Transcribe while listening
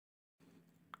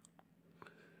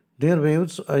Dear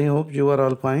viewers, I hope you are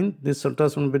all fine. This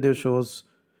ultrasound video shows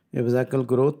a vesical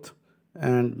growth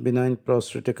and benign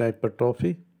prostatic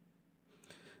hypertrophy.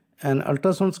 An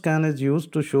ultrasound scan is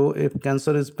used to show if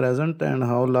cancer is present and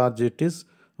how large it is.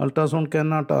 Ultrasound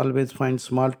cannot always find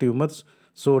small tumors,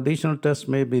 so additional tests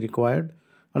may be required.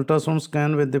 Ultrasound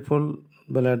scan with the full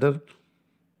bladder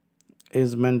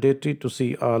is mandatory to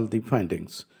see all the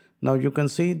findings. Now you can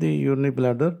see the urinary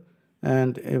bladder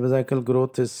and a vesical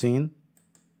growth is seen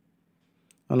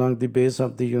along the base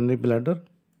of the urinary bladder.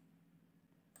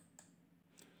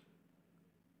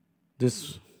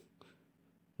 This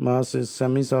mass is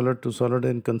semi-solid to solid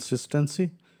in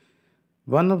consistency.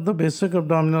 One of the basic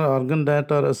abdominal organs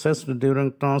that are assessed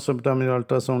during transabdominal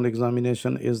ultrasound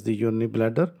examination is the urinary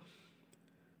bladder.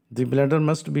 The bladder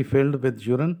must be filled with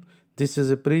urine. This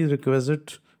is a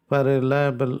prerequisite for a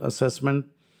reliable assessment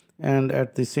and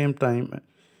at the same time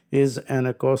is an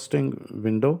acoustic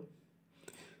window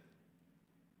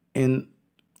in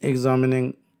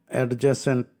examining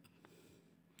adjacent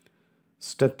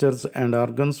structures and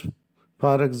organs.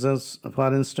 For instance,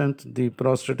 the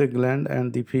prostatic gland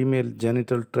and the female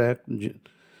genital tract,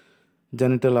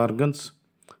 genital organs.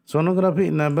 Sonography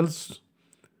enables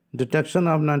detection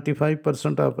of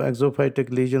 95% of exophytic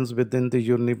lesions within the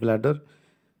urinary bladder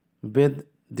with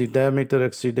the diameter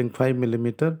exceeding 5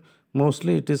 mm.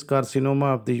 Mostly it is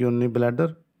carcinoma of the urinary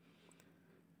bladder.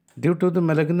 Due to the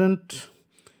malignant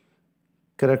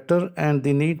character and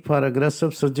the need for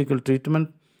aggressive surgical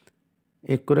treatment,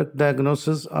 a correct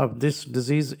diagnosis of this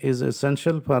disease is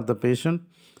essential for the patient,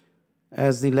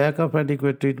 as the lack of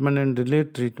adequate treatment and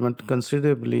delayed treatment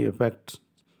considerably affects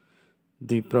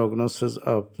the prognosis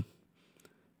of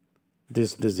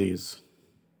this disease.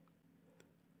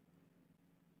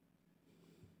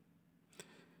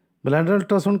 Bladder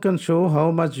ultrasound can show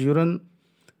how much urine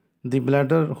the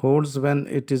bladder holds when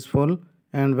it is full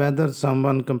and whether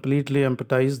someone completely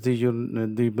empties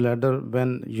the bladder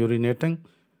when urinating.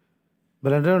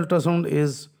 Bladder ultrasound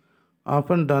is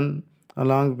often done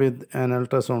along with an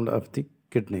ultrasound of the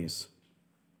kidneys.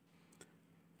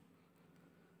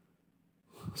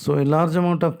 So a large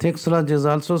amount of thick sludge is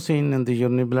also seen in the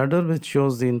urinary bladder, which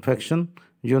shows the infection,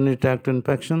 urinary tract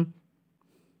infection.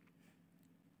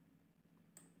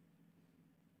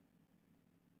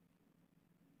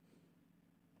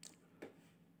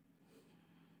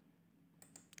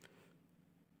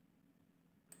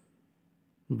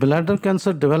 Bladder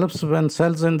cancer develops when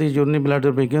cells in the urinary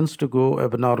bladder begins to grow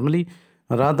abnormally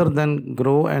rather than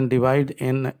grow and divide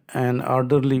in an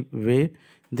orderly way.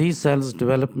 These cells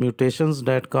develop mutations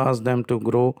that cause them to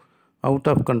grow out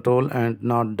of control and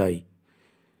not die.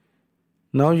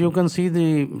 Now you can see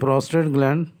the prostate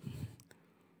gland.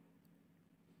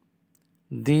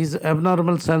 These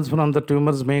abnormal cells from the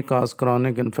tumors may cause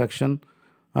chronic infection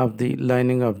of the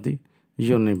lining of the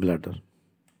urinary bladder.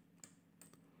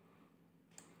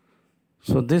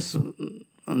 So this,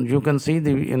 you can see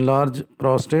the enlarged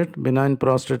prostate, benign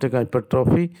prostatic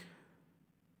hypertrophy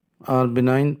or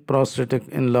benign prostatic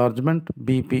enlargement,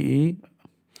 BPE,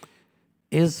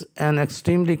 is an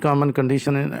extremely common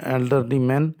condition in elderly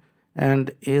men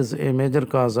and is a major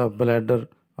cause of bladder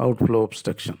outflow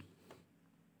obstruction.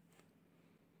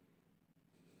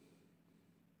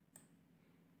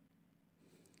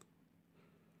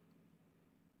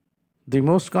 The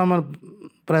most common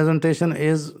presentation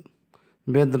is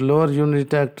with lower urinary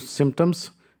tract symptoms,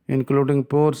 including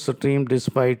poor stream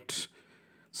despite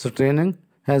straining,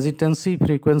 hesitancy,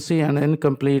 frequency, and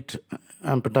incomplete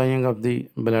emptying of the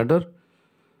bladder,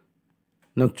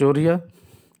 nocturia.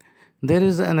 There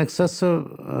is an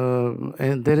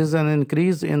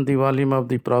increase in the volume of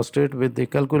the prostate with the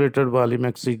calculated volume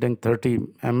exceeding 30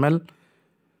 ml,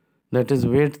 that is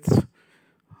width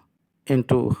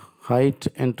into height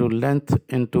into length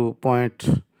into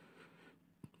 0.52.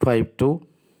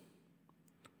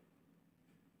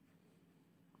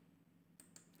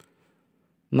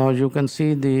 Now you can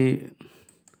see the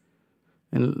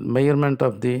measurement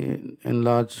of the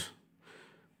enlarged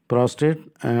prostate,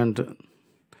 and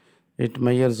it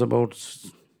measures about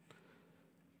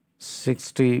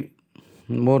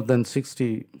more than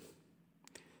 60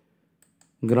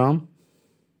 gram.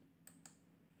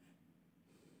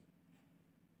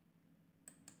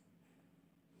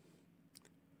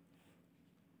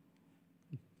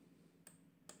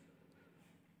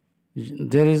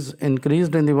 There is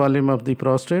increased in the volume of the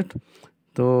prostate,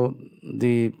 so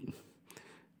the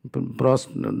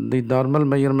normal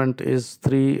measurement is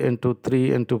 3 into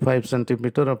 3 into 5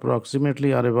 centimeter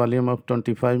approximately, or a volume of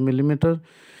 25 millimeter.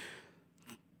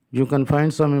 You can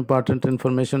find some important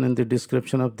information in the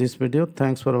description of this video.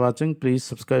 Thanks for watching. Please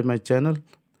subscribe my channel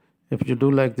If you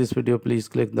do like this video, please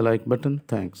click the like button.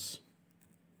 Thanks.